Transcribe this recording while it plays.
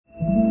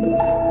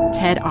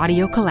TED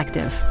Audio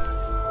Collective.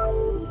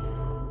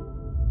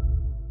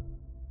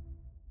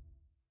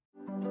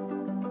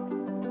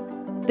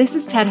 This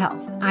is TED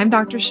Health. I'm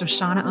Dr.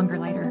 Shoshana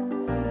Ungerleider.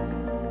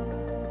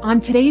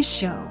 On today's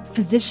show,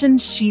 physician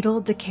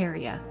Sheetal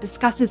DeCaria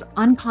discusses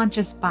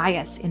unconscious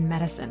bias in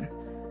medicine.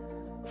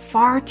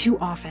 Far too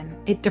often,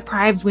 it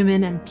deprives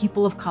women and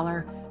people of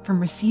color from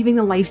receiving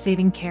the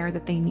life-saving care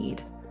that they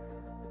need.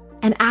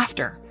 And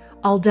after,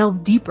 I'll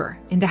delve deeper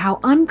into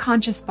how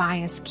unconscious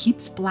bias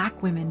keeps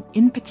Black women,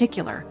 in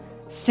particular,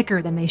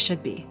 sicker than they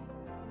should be.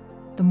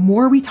 The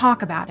more we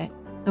talk about it,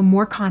 the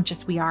more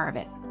conscious we are of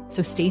it.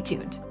 So stay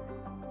tuned.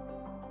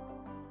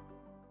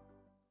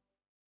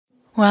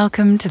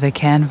 Welcome to the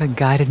Canva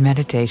guided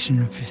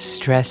meditation for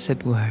stress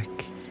at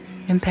work.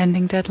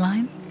 Impending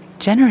deadline?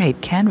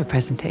 Generate Canva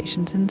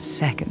presentations in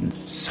seconds.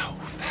 So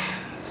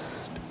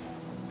fast.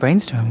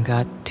 Brainstorm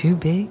got too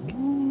big?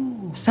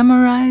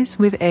 Summarize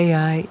with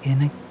AI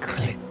in a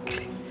click.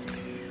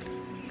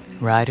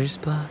 Writer's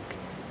block?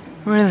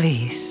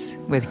 Release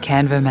with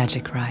Canva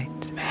Magic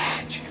Write.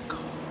 Magical.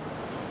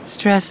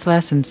 Stress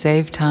less and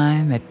save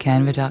time at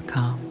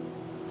canva.com.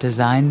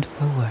 Designed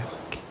for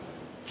work.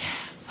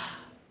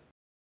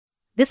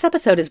 This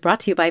episode is brought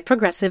to you by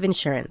Progressive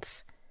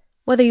Insurance.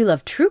 Whether you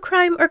love true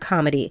crime or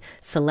comedy,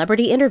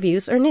 celebrity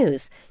interviews or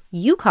news,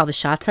 you call the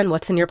shots on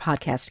what's in your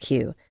podcast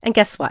queue. And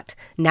guess what?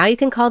 Now you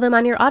can call them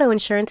on your auto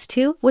insurance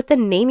too with the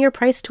Name Your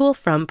Price tool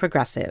from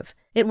Progressive.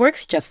 It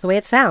works just the way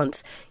it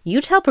sounds.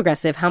 You tell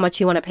Progressive how much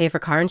you want to pay for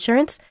car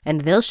insurance,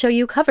 and they'll show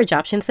you coverage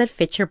options that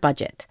fit your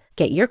budget.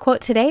 Get your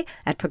quote today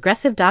at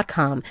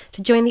Progressive.com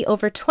to join the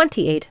over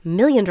 28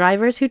 million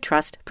drivers who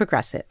trust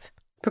Progressive.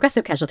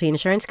 Progressive Casualty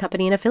Insurance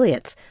Company and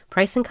Affiliates.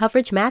 Price and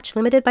coverage match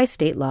limited by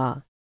state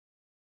law.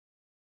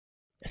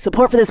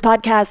 Support for this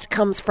podcast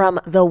comes from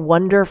The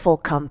Wonderful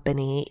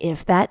Company.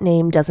 If that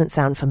name doesn't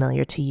sound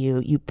familiar to you,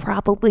 you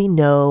probably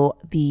know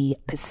the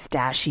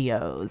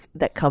pistachios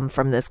that come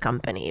from this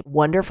company.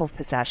 Wonderful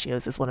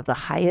Pistachios is one of the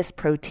highest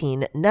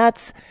protein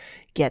nuts.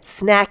 Get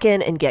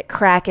snacking and get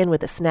cracking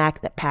with a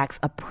snack that packs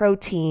a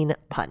protein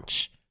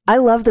punch. I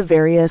love the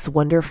various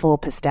wonderful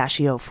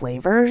pistachio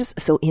flavors.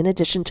 So in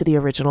addition to the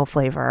original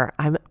flavor,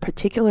 I'm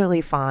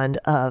particularly fond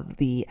of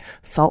the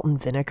salt and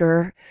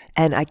vinegar,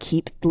 and I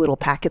keep little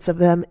packets of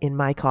them in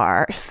my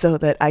car so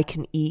that I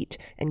can eat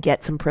and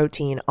get some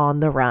protein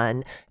on the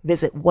run.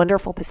 Visit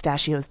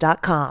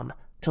wonderfulpistachios.com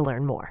to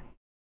learn more.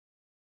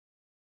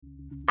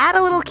 Add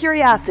a little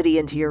curiosity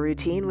into your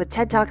routine with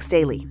TED Talks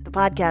Daily, the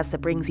podcast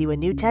that brings you a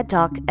new TED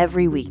Talk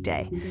every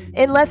weekday.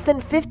 In less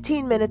than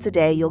 15 minutes a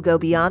day, you'll go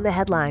beyond the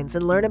headlines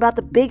and learn about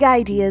the big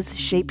ideas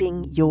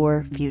shaping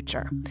your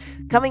future.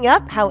 Coming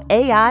up, how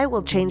AI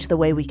will change the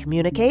way we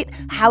communicate,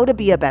 how to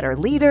be a better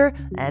leader,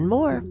 and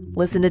more.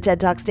 Listen to TED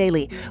Talks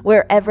Daily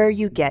wherever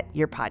you get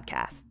your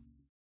podcasts.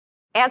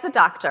 As a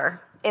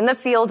doctor in the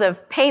field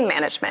of pain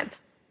management,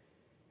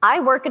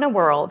 I work in a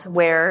world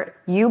where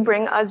you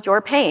bring us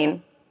your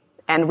pain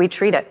and we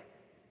treat it.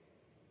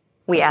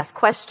 We ask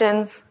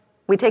questions.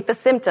 We take the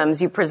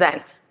symptoms you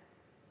present.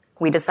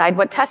 We decide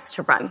what tests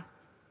to run.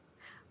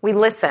 We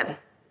listen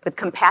with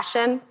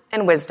compassion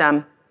and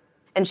wisdom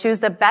and choose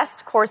the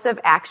best course of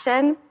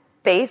action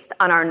based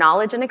on our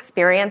knowledge and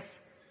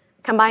experience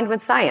combined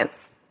with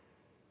science,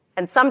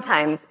 and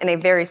sometimes in a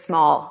very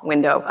small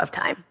window of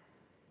time.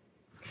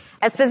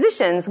 As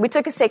physicians, we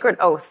took a sacred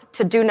oath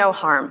to do no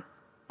harm.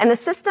 And the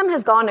system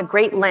has gone to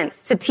great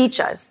lengths to teach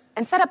us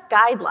and set up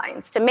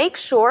guidelines to make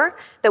sure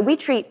that we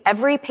treat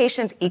every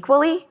patient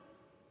equally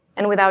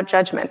and without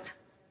judgment.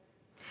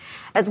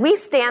 As we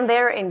stand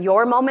there in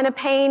your moment of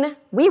pain,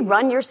 we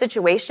run your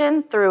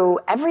situation through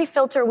every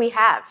filter we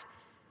have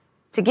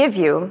to give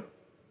you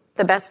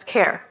the best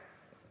care.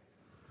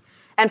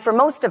 And for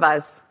most of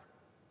us,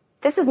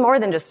 this is more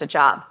than just a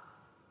job.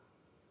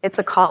 It's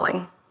a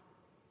calling.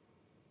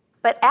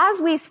 But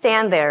as we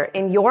stand there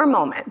in your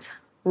moment,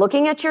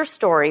 looking at your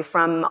story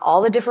from all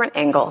the different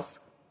angles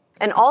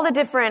and all the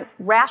different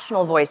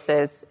rational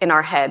voices in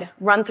our head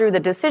run through the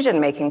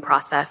decision-making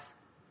process,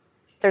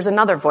 there's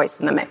another voice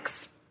in the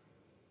mix.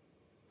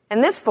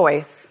 And this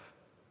voice,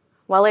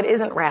 while it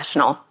isn't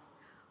rational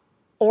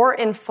or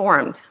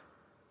informed,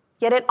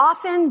 yet it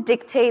often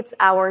dictates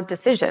our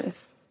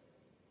decisions.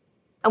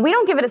 And we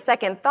don't give it a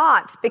second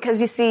thought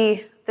because, you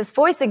see, this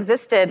voice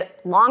existed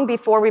long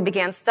before we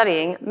began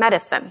studying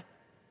medicine.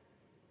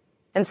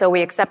 And so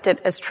we accept it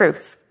as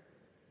truth.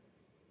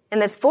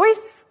 And this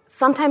voice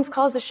sometimes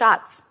calls the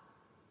shots.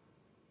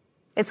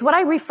 It's what I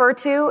refer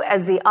to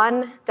as the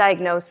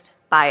undiagnosed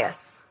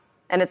bias,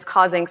 and it's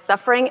causing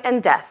suffering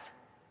and death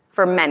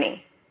for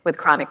many with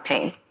chronic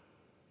pain.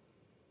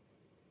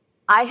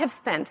 I have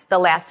spent the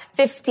last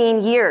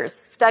 15 years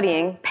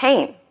studying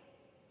pain,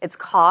 its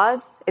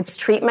cause, its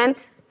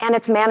treatment, and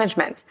its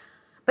management.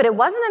 But it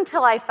wasn't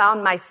until I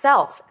found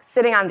myself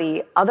sitting on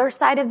the other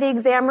side of the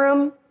exam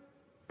room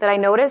that I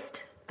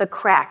noticed the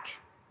crack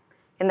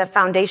in the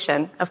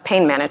foundation of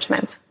pain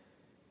management.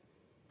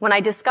 When I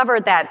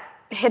discovered that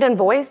hidden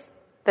voice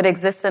that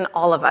exists in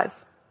all of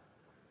us.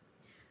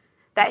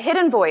 That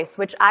hidden voice,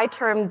 which I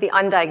termed the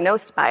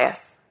undiagnosed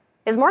bias,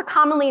 is more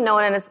commonly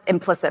known as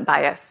implicit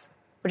bias,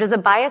 which is a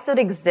bias that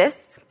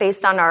exists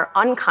based on our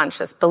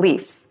unconscious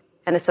beliefs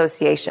and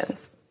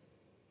associations.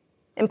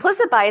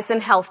 Implicit bias in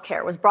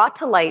healthcare was brought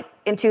to light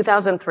in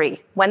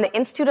 2003 when the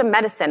Institute of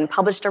Medicine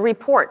published a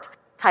report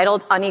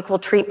titled Unequal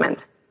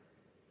Treatment.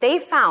 They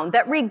found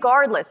that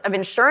regardless of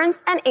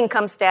insurance and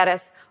income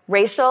status,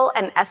 racial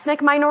and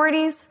ethnic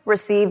minorities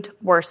received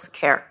worse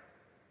care.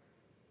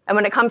 And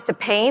when it comes to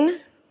pain,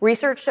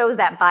 research shows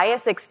that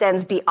bias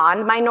extends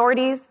beyond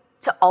minorities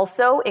to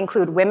also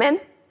include women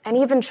and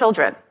even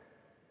children.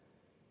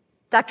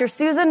 Dr.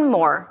 Susan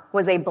Moore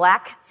was a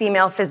Black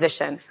female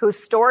physician whose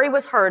story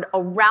was heard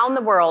around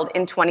the world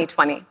in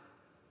 2020.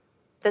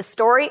 The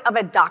story of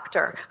a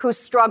doctor who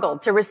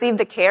struggled to receive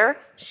the care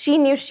she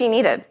knew she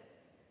needed.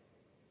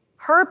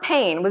 Her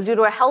pain was due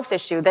to a health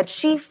issue that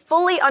she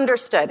fully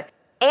understood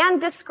and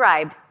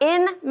described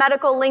in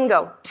medical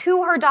lingo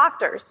to her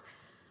doctors,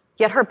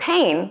 yet her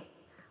pain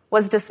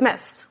was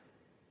dismissed.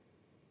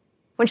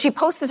 When she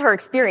posted her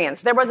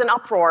experience, there was an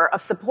uproar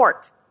of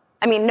support.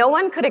 I mean, no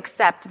one could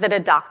accept that a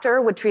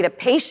doctor would treat a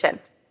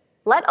patient,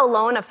 let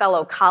alone a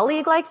fellow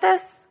colleague like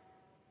this,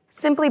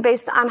 simply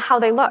based on how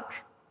they look.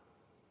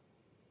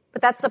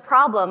 But that's the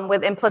problem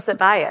with implicit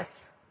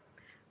bias.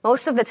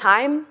 Most of the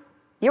time,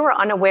 you are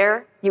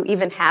unaware you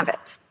even have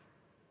it.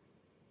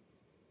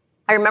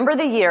 I remember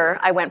the year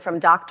I went from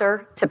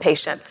doctor to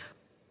patient.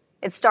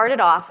 It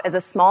started off as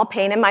a small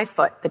pain in my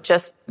foot that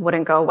just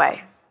wouldn't go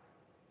away.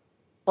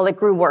 Well, it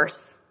grew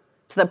worse,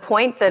 to the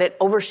point that it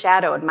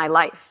overshadowed my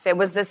life. It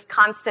was this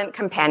constant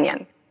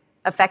companion,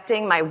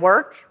 affecting my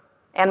work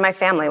and my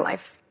family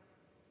life.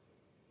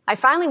 I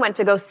finally went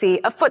to go see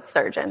a foot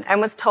surgeon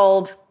and was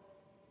told,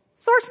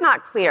 "Source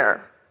not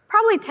clear.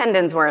 Probably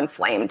tendons were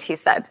inflamed," he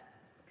said.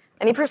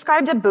 And he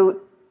prescribed a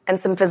boot and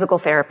some physical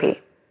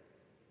therapy.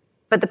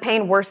 But the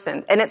pain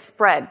worsened and it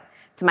spread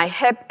to my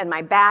hip and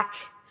my back.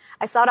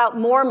 I sought out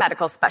more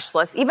medical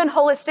specialists, even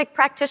holistic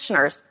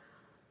practitioners,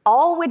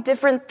 all with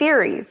different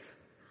theories,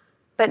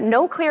 but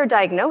no clear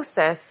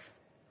diagnosis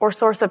or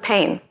source of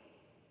pain.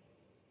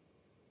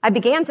 I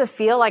began to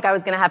feel like I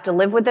was going to have to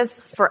live with this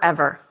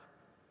forever.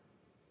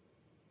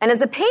 And as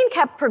the pain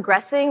kept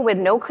progressing with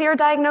no clear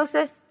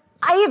diagnosis,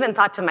 I even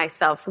thought to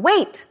myself,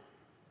 wait,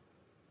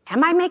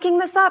 am I making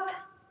this up?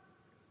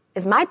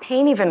 Is my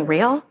pain even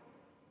real?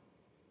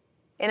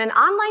 In an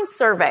online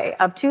survey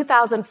of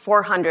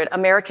 2,400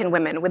 American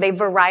women with a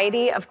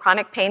variety of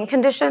chronic pain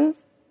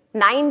conditions,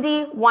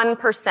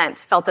 91%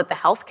 felt that the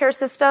healthcare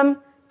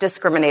system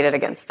discriminated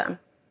against them.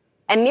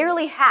 And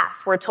nearly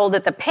half were told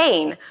that the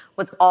pain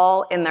was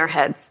all in their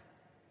heads.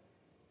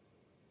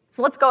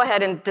 So let's go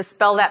ahead and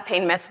dispel that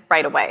pain myth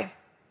right away.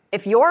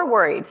 If you're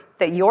worried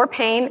that your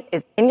pain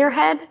is in your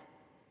head,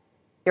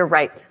 you're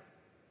right.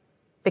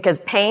 Because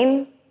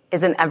pain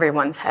is in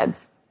everyone's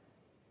heads.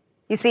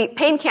 You see,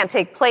 pain can't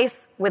take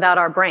place without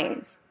our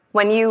brains.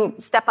 When you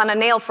step on a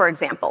nail, for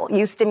example,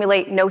 you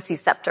stimulate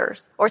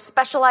nociceptors or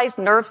specialized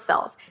nerve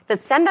cells that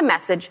send a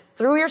message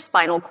through your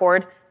spinal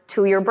cord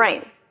to your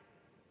brain.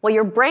 Well,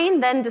 your brain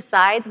then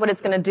decides what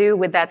it's going to do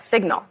with that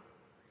signal.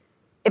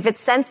 If it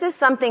senses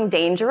something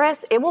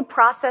dangerous, it will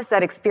process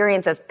that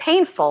experience as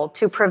painful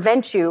to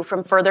prevent you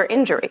from further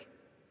injury.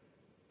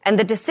 And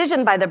the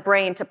decision by the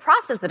brain to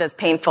process it as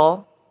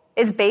painful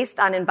is based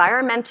on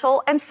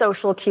environmental and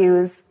social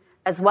cues,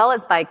 as well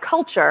as by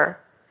culture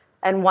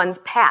and one's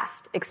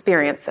past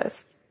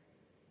experiences.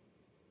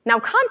 Now,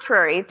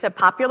 contrary to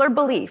popular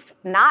belief,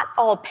 not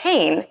all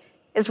pain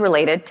is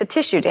related to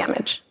tissue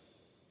damage.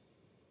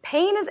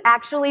 Pain is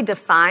actually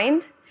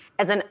defined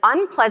as an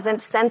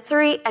unpleasant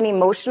sensory and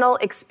emotional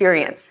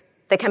experience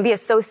that can be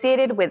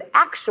associated with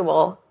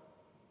actual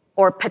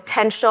or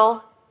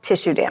potential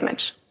tissue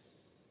damage.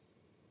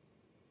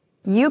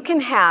 You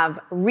can have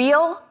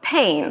real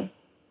pain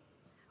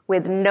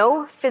with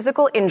no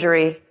physical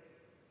injury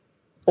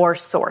or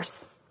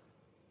source.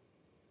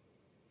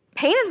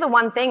 Pain is the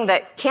one thing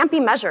that can't be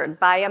measured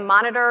by a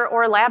monitor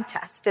or a lab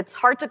test. It's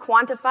hard to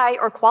quantify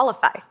or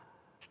qualify.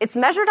 It's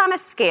measured on a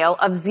scale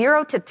of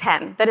 0 to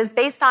 10 that is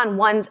based on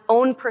one's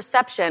own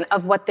perception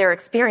of what they're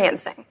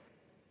experiencing.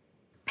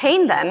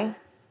 Pain, then,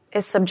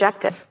 is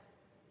subjective.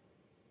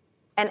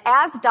 And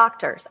as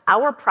doctors,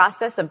 our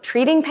process of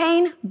treating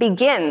pain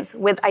begins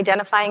with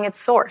identifying its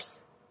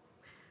source,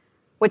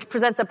 which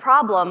presents a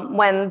problem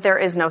when there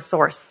is no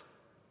source.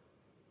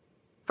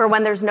 For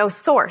when there's no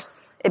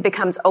source, it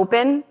becomes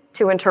open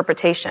to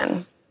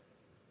interpretation.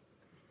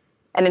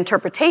 And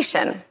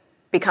interpretation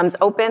becomes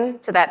open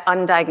to that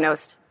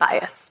undiagnosed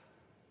bias.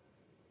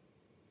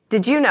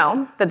 Did you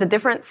know that the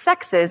different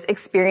sexes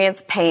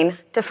experience pain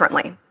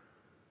differently?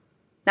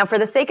 Now, for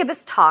the sake of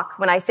this talk,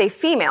 when I say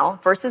female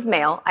versus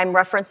male, I'm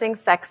referencing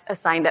sex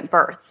assigned at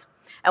birth.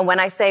 And when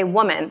I say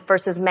woman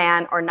versus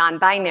man or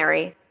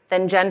non-binary,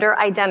 then gender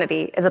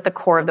identity is at the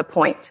core of the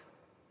point.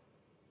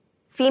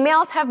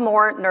 Females have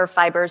more nerve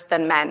fibers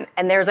than men,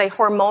 and there's a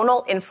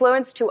hormonal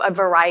influence to a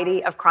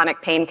variety of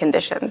chronic pain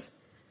conditions.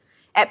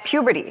 At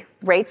puberty,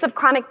 rates of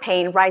chronic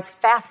pain rise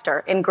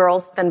faster in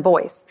girls than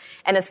boys.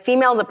 And as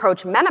females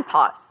approach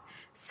menopause,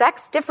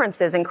 sex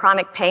differences in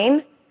chronic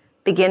pain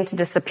begin to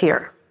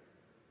disappear.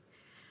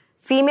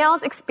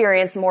 Females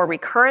experience more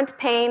recurrent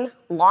pain,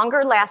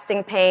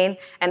 longer-lasting pain,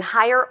 and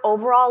higher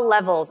overall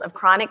levels of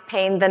chronic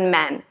pain than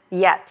men.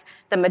 Yet,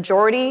 the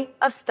majority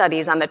of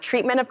studies on the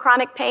treatment of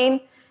chronic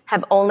pain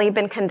have only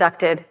been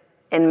conducted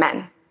in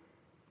men.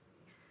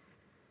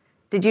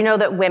 Did you know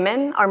that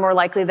women are more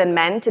likely than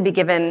men to be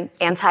given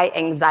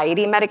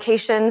anti-anxiety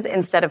medications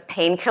instead of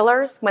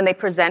painkillers when they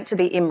present to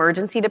the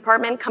emergency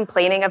department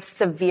complaining of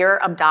severe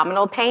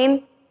abdominal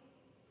pain?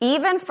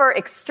 Even for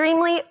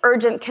extremely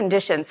urgent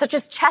conditions, such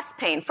as chest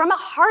pain from a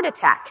heart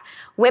attack,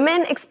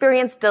 women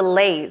experience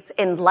delays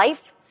in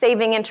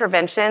life-saving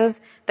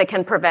interventions that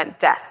can prevent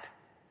death.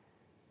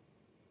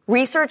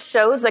 Research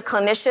shows that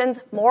clinicians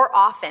more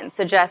often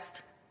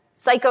suggest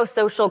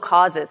psychosocial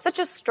causes, such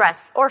as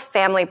stress or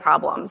family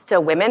problems,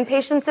 to women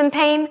patients in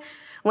pain,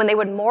 when they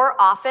would more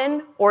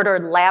often order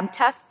lab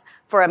tests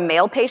for a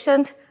male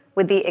patient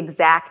with the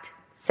exact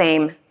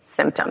same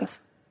symptoms.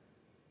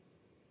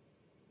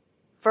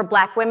 For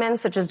Black women,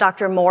 such as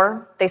Dr.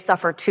 Moore, they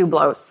suffer two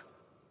blows.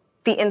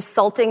 The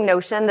insulting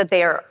notion that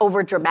they are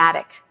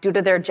overdramatic due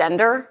to their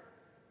gender,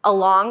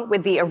 along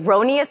with the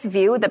erroneous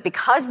view that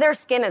because their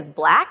skin is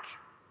black,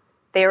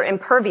 they are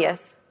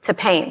impervious to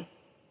pain.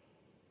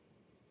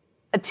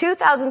 A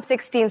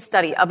 2016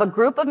 study of a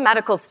group of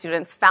medical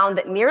students found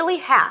that nearly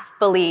half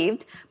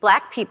believed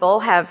Black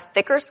people have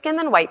thicker skin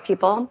than white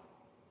people,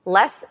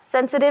 less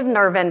sensitive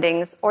nerve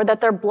endings, or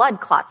that their blood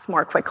clots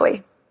more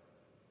quickly.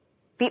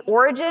 The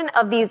origin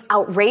of these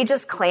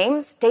outrageous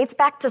claims dates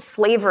back to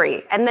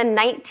slavery and the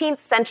 19th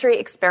century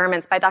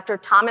experiments by Dr.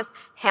 Thomas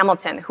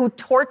Hamilton, who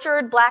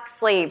tortured Black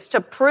slaves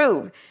to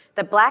prove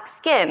that Black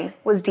skin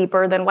was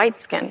deeper than white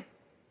skin.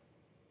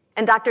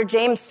 And Dr.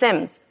 James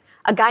Sims,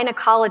 a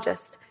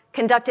gynecologist,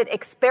 conducted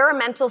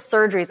experimental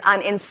surgeries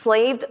on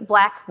enslaved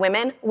Black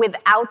women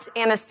without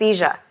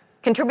anesthesia,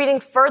 contributing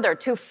further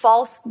to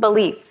false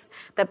beliefs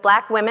that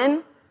Black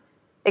women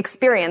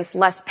experience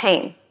less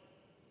pain.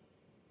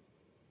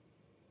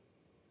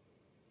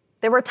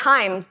 There were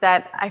times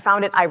that I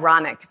found it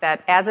ironic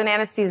that as an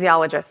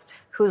anesthesiologist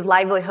whose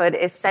livelihood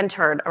is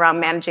centered around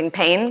managing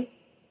pain,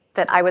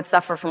 that I would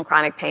suffer from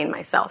chronic pain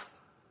myself.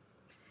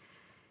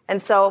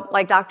 And so,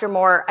 like Dr.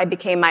 Moore, I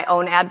became my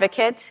own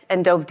advocate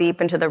and dove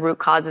deep into the root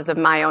causes of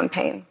my own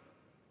pain.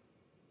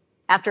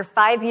 After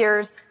 5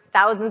 years,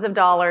 thousands of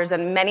dollars,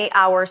 and many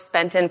hours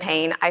spent in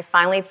pain, I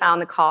finally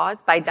found the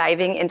cause by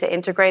diving into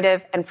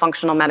integrative and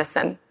functional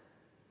medicine.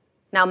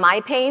 Now, my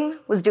pain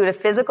was due to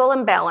physical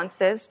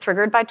imbalances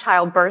triggered by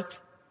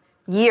childbirth,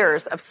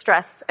 years of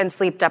stress and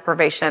sleep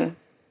deprivation,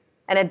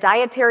 and a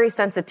dietary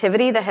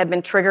sensitivity that had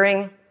been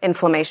triggering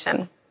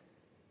inflammation.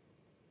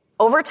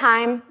 Over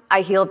time,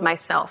 I healed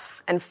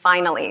myself, and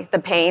finally, the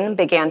pain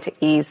began to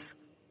ease.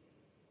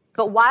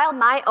 But while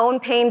my own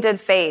pain did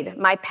fade,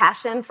 my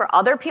passion for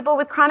other people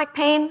with chronic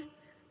pain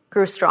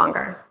grew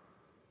stronger.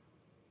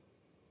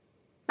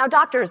 Now,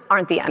 doctors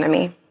aren't the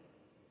enemy.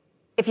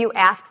 If you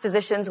ask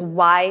physicians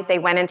why they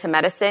went into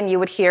medicine, you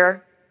would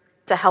hear,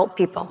 to help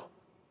people.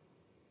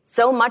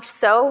 So much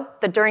so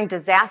that during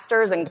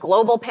disasters and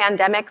global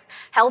pandemics,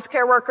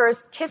 healthcare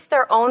workers kiss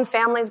their own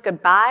families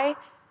goodbye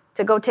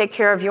to go take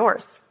care of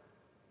yours.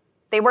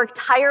 They work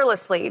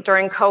tirelessly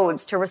during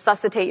codes to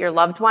resuscitate your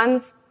loved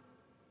ones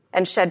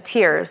and shed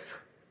tears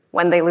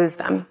when they lose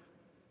them.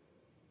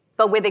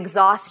 But with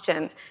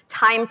exhaustion,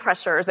 time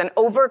pressures, and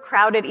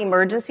overcrowded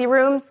emergency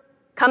rooms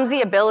comes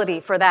the ability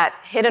for that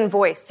hidden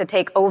voice to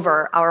take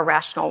over our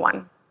rational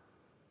one.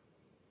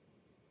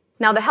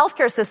 Now, the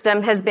healthcare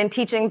system has been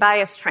teaching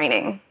bias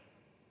training,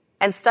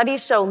 and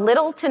studies show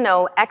little to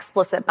no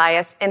explicit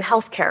bias in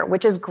healthcare,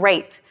 which is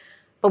great,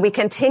 but we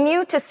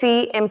continue to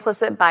see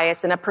implicit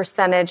bias in a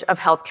percentage of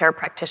healthcare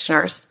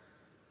practitioners.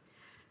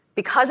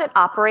 Because it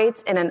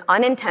operates in an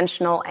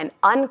unintentional and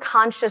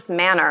unconscious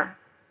manner,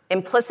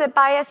 implicit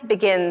bias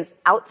begins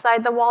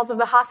outside the walls of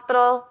the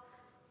hospital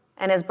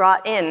and is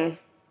brought in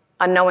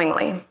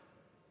unknowingly.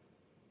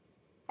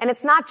 And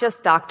it's not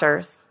just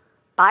doctors.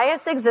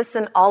 Bias exists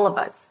in all of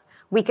us.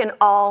 We can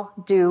all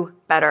do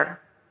better.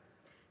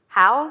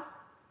 How?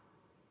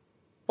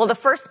 Well, the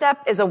first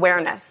step is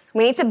awareness.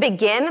 We need to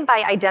begin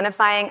by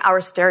identifying our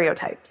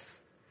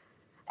stereotypes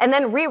and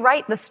then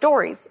rewrite the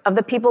stories of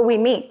the people we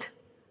meet.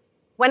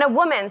 When a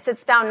woman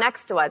sits down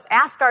next to us,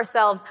 ask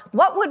ourselves,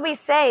 what would we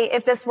say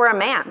if this were a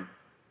man?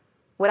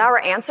 Would our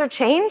answer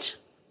change?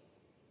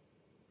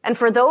 And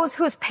for those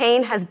whose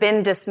pain has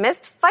been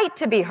dismissed, fight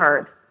to be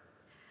heard.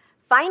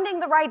 Finding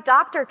the right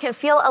doctor can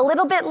feel a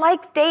little bit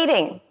like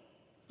dating.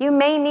 You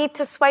may need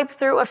to swipe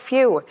through a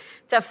few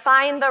to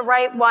find the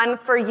right one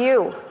for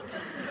you.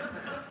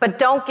 But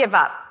don't give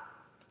up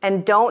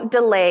and don't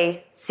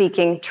delay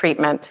seeking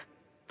treatment.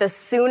 The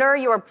sooner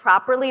you are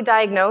properly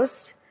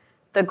diagnosed,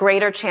 the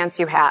greater chance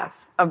you have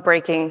of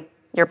breaking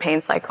your pain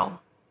cycle.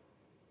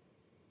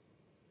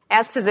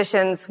 As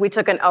physicians, we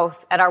took an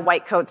oath at our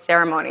white coat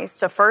ceremonies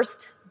to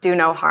first do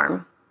no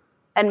harm.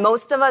 And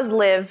most of us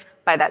live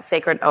by that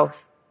sacred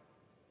oath.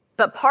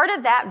 But part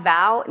of that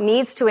vow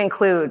needs to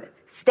include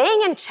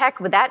staying in check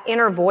with that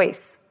inner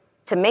voice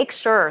to make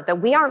sure that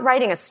we aren't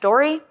writing a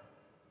story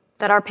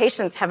that our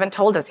patients haven't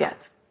told us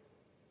yet.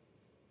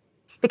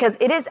 Because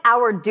it is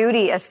our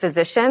duty as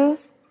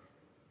physicians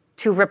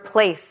to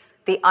replace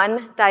the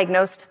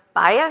undiagnosed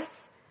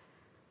bias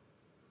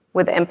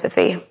with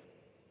empathy.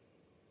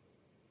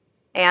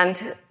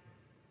 And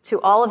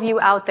to all of you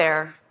out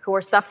there who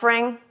are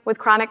suffering with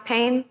chronic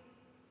pain,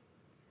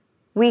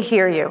 we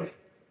hear you,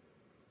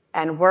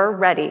 and we're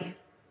ready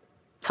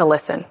to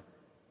listen.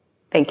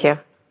 Thank you.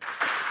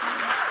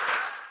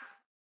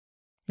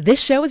 This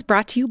show is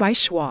brought to you by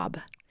Schwab.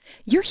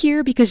 You're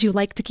here because you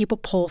like to keep a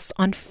pulse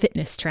on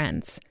fitness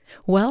trends.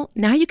 Well,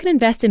 now you can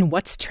invest in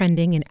what's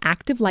trending in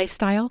active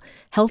lifestyle,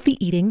 healthy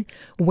eating,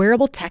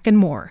 wearable tech, and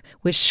more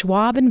with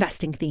Schwab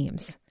investing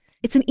themes.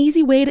 It's an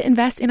easy way to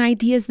invest in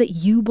ideas that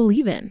you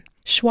believe in.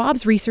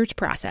 Schwab's research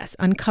process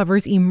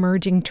uncovers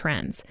emerging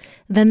trends.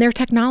 Then their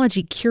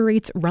technology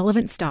curates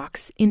relevant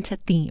stocks into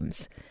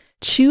themes.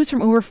 Choose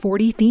from over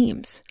 40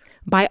 themes.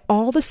 Buy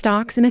all the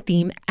stocks in a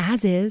theme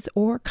as is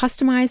or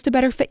customize to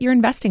better fit your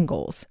investing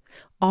goals,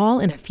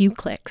 all in a few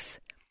clicks.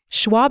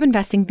 Schwab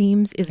Investing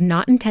Themes is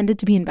not intended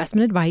to be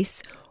investment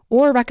advice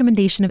or a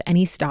recommendation of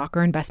any stock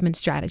or investment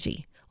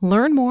strategy.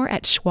 Learn more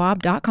at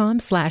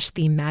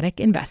schwab.com/thematic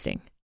investing.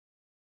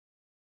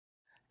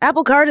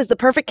 Apple Card is the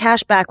perfect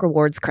cashback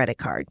rewards credit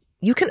card.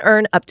 You can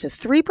earn up to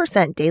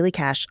 3% daily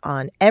cash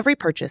on every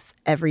purchase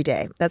every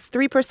day. That's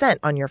 3%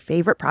 on your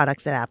favorite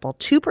products at Apple,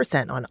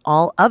 2% on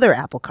all other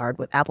Apple Card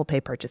with Apple Pay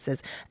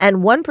purchases,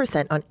 and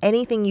 1% on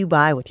anything you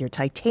buy with your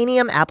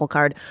titanium Apple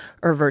Card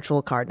or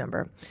virtual card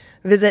number.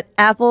 Visit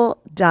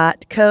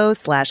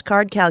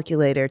apple.co/card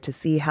calculator to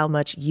see how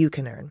much you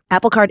can earn.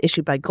 Apple Card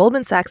issued by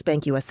Goldman Sachs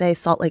Bank USA,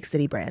 Salt Lake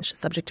City branch.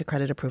 Subject to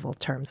credit approval.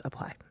 Terms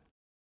apply.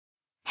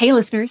 Hey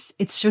listeners,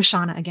 it's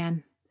Shoshana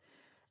again.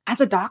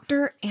 As a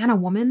doctor and a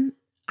woman,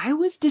 I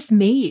was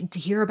dismayed to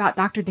hear about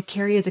Dr.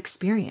 DeCaria's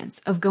experience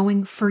of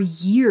going for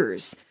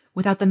years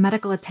without the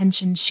medical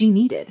attention she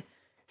needed,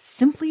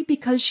 simply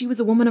because she was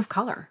a woman of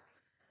color.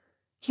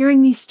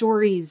 Hearing these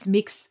stories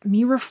makes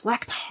me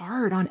reflect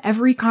hard on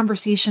every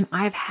conversation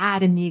I've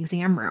had in the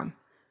exam room.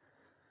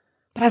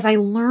 But as I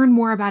learn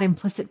more about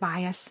implicit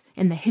bias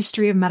in the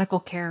history of medical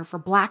care for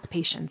Black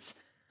patients,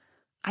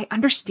 I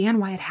understand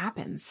why it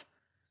happens.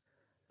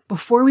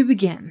 Before we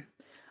begin,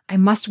 I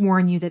must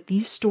warn you that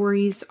these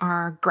stories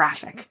are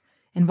graphic,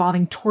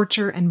 involving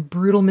torture and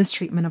brutal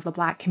mistreatment of the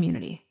Black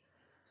community.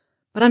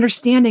 But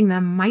understanding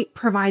them might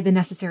provide the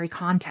necessary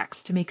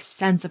context to make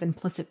sense of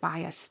implicit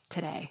bias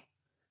today.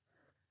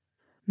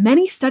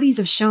 Many studies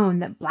have shown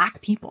that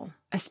Black people,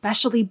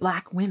 especially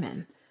Black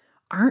women,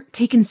 aren't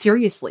taken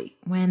seriously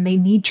when they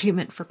need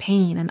treatment for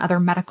pain and other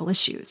medical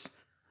issues.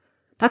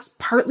 That's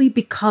partly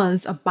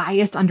because a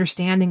biased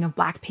understanding of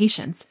Black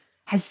patients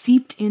has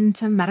seeped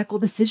into medical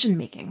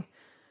decision-making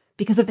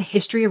because of the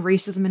history of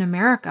racism in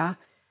America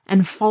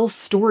and false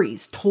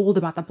stories told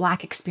about the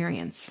Black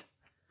experience.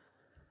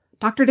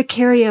 Dr.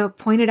 DeCaria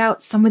pointed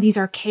out some of these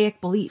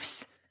archaic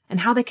beliefs and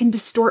how they can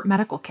distort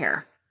medical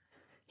care.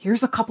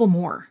 Here's a couple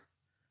more.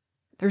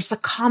 There's the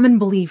common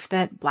belief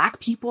that Black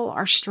people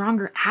are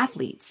stronger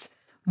athletes,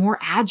 more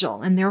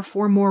agile, and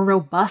therefore more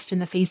robust in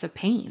the face of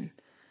pain.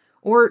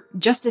 Or,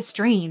 just as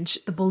strange,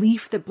 the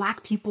belief that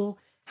Black people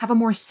have a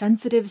more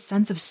sensitive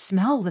sense of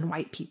smell than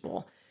white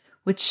people,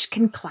 which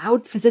can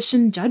cloud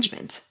physician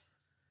judgment.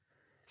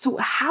 So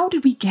how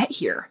did we get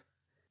here?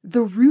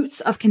 The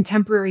roots of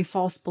contemporary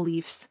false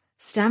beliefs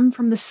stem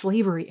from the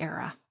slavery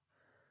era.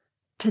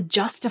 To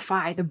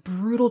justify the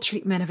brutal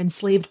treatment of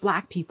enslaved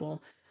Black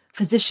people,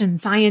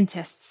 physicians,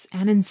 scientists,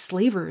 and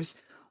enslavers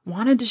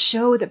wanted to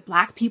show that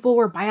Black people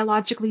were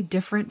biologically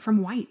different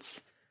from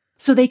whites.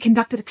 So they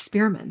conducted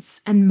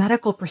experiments and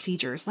medical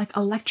procedures like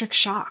electric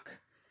shock,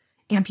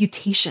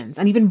 amputations,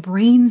 and even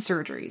brain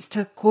surgeries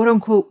to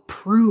quote-unquote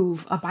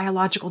prove a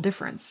biological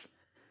difference.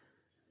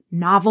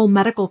 Novel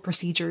medical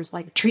procedures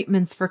like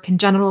treatments for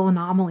congenital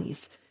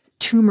anomalies,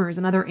 tumors,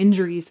 and other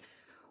injuries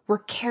were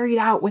carried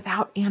out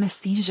without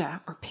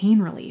anesthesia or pain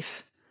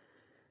relief.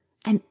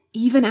 And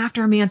even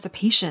after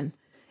emancipation,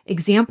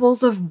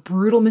 examples of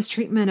brutal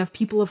mistreatment of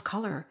people of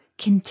color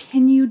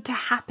continued to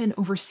happen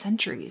over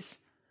centuries.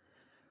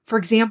 For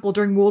example,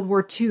 during World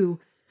War II,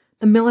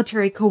 the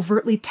military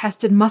covertly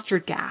tested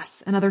mustard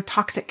gas and other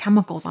toxic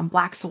chemicals on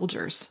Black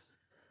soldiers.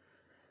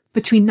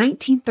 Between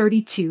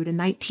 1932 to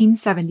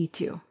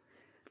 1972,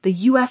 the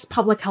U.S.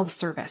 Public Health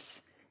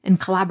Service, in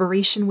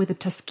collaboration with the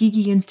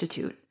Tuskegee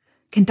Institute,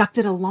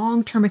 conducted a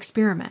long-term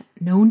experiment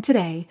known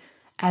today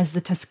as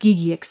the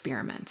Tuskegee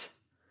experiment.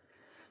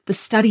 The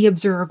study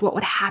observed what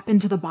would happen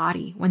to the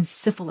body when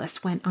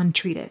syphilis went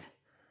untreated.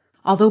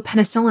 Although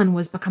penicillin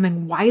was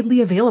becoming widely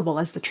available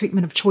as the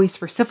treatment of choice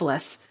for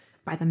syphilis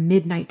by the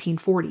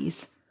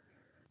mid-1940s,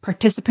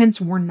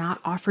 participants were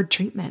not offered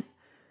treatment,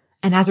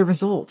 and as a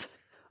result,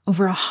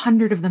 over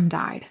 100 of them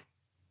died.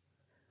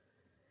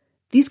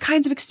 These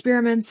kinds of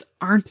experiments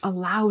aren't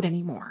allowed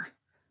anymore,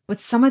 but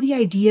some of the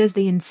ideas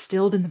they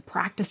instilled in the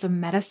practice of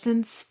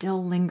medicine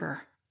still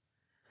linger.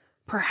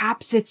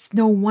 perhaps it's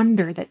no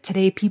wonder that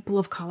today people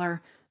of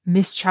color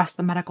mistrust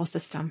the medical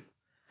system,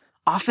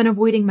 often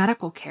avoiding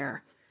medical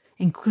care,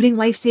 including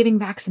life-saving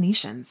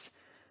vaccinations,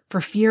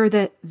 for fear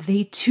that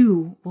they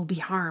too will be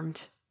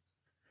harmed.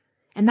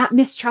 And that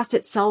mistrust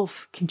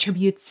itself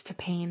contributes to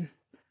pain.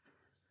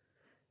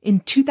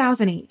 In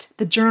 2008,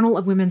 the Journal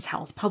of Women's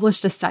Health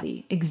published a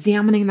study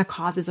examining the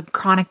causes of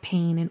chronic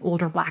pain in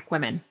older Black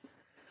women.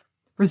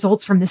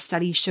 Results from this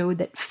study showed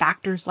that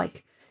factors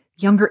like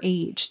younger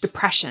age,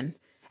 depression,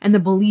 and the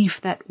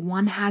belief that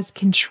one has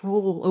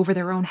control over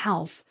their own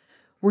health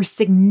were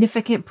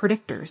significant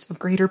predictors of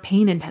greater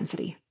pain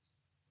intensity.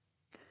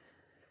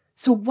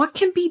 So what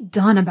can be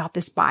done about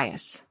this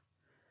bias?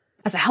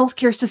 As a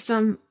healthcare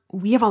system,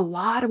 we have a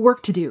lot of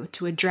work to do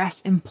to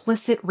address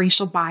implicit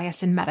racial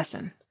bias in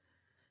medicine.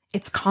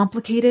 It's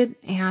complicated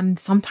and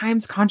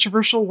sometimes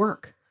controversial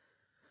work.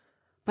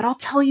 But I'll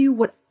tell you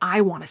what I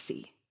want to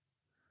see.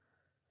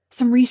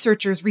 Some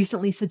researchers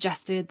recently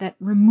suggested that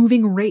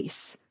removing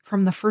race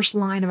from the first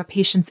line of a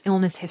patient's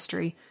illness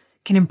history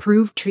can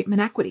improve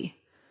treatment equity.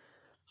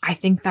 I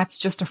think that's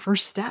just a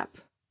first step.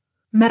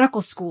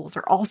 Medical schools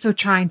are also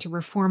trying to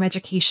reform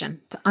education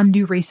to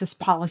undo racist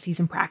policies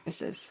and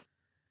practices.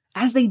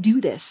 As they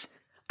do this,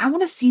 I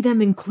want to see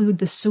them include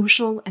the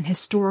social and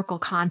historical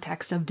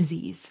context of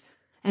disease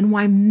and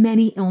why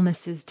many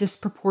illnesses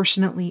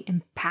disproportionately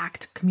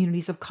impact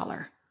communities of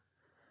color.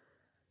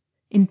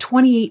 In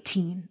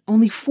 2018,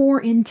 only 4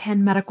 in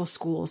 10 medical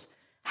schools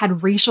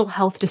had racial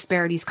health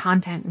disparities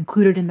content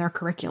included in their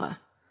curricula.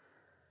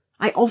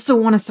 I also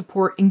want to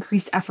support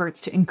increased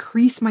efforts to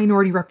increase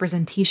minority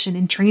representation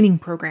in training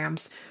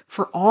programs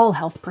for all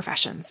health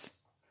professions.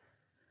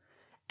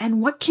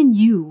 And what can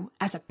you,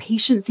 as a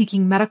patient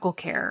seeking medical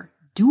care,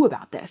 do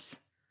about this?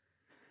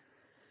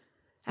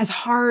 As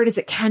hard as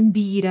it can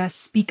be to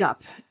speak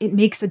up, it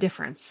makes a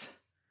difference.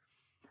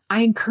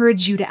 I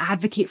encourage you to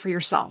advocate for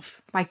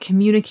yourself by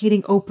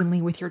communicating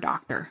openly with your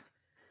doctor.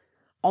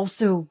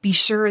 Also, be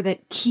sure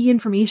that key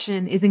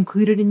information is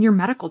included in your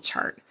medical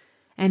chart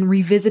and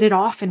revisit it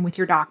often with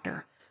your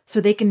doctor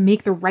so they can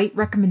make the right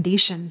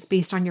recommendations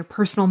based on your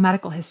personal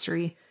medical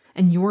history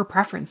and your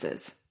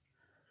preferences.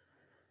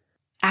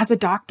 As a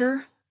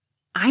doctor,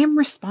 I am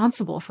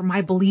responsible for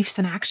my beliefs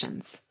and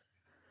actions.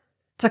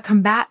 To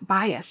combat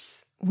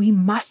bias, we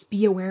must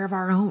be aware of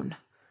our own.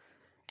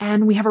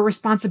 And we have a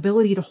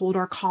responsibility to hold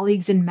our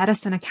colleagues in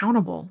medicine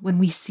accountable when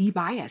we see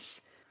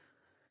bias.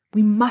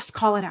 We must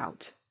call it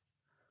out.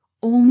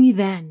 Only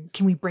then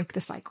can we break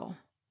the cycle.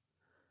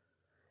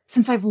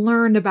 Since I've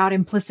learned about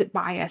implicit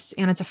bias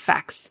and its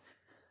effects,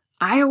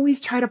 I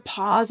always try to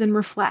pause and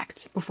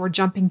reflect before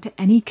jumping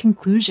to any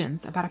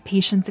conclusions about a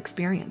patient's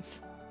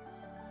experience.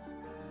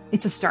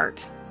 It's a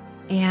start,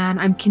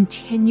 and I'm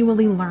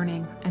continually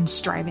learning and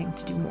striving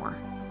to do more.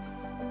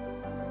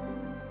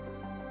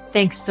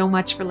 Thanks so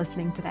much for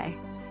listening today.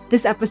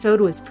 This episode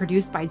was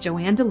produced by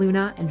Joanne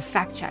DeLuna and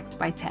fact-checked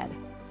by Ted.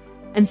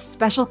 And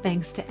special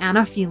thanks to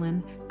Anna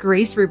Phelan,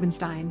 Grace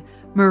Rubenstein,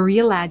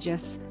 Maria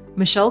Lagis,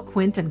 Michelle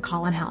Quint, and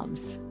Colin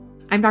Helms.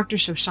 I'm Dr.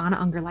 Shoshana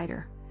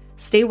Ungerleider.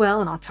 Stay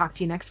well, and I'll talk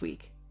to you next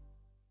week.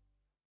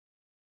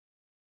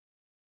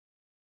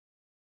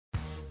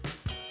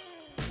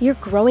 You're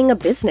growing a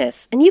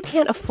business, and you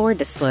can't afford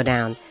to slow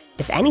down.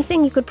 If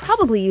anything, you could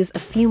probably use a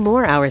few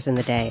more hours in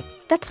the day.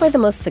 That's why the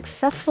most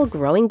successful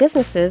growing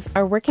businesses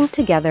are working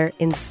together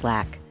in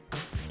Slack.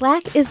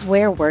 Slack is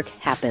where work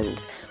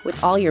happens,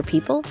 with all your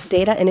people,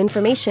 data, and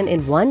information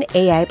in one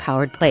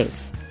AI-powered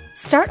place.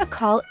 Start a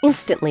call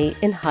instantly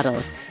in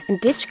huddles and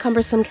ditch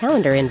cumbersome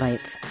calendar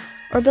invites.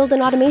 Or build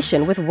an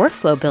automation with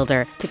Workflow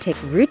Builder to take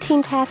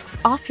routine tasks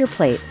off your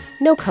plate,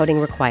 no coding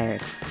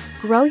required.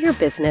 Grow your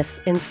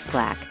business in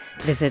Slack.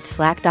 Visit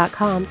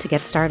slack.com to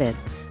get started.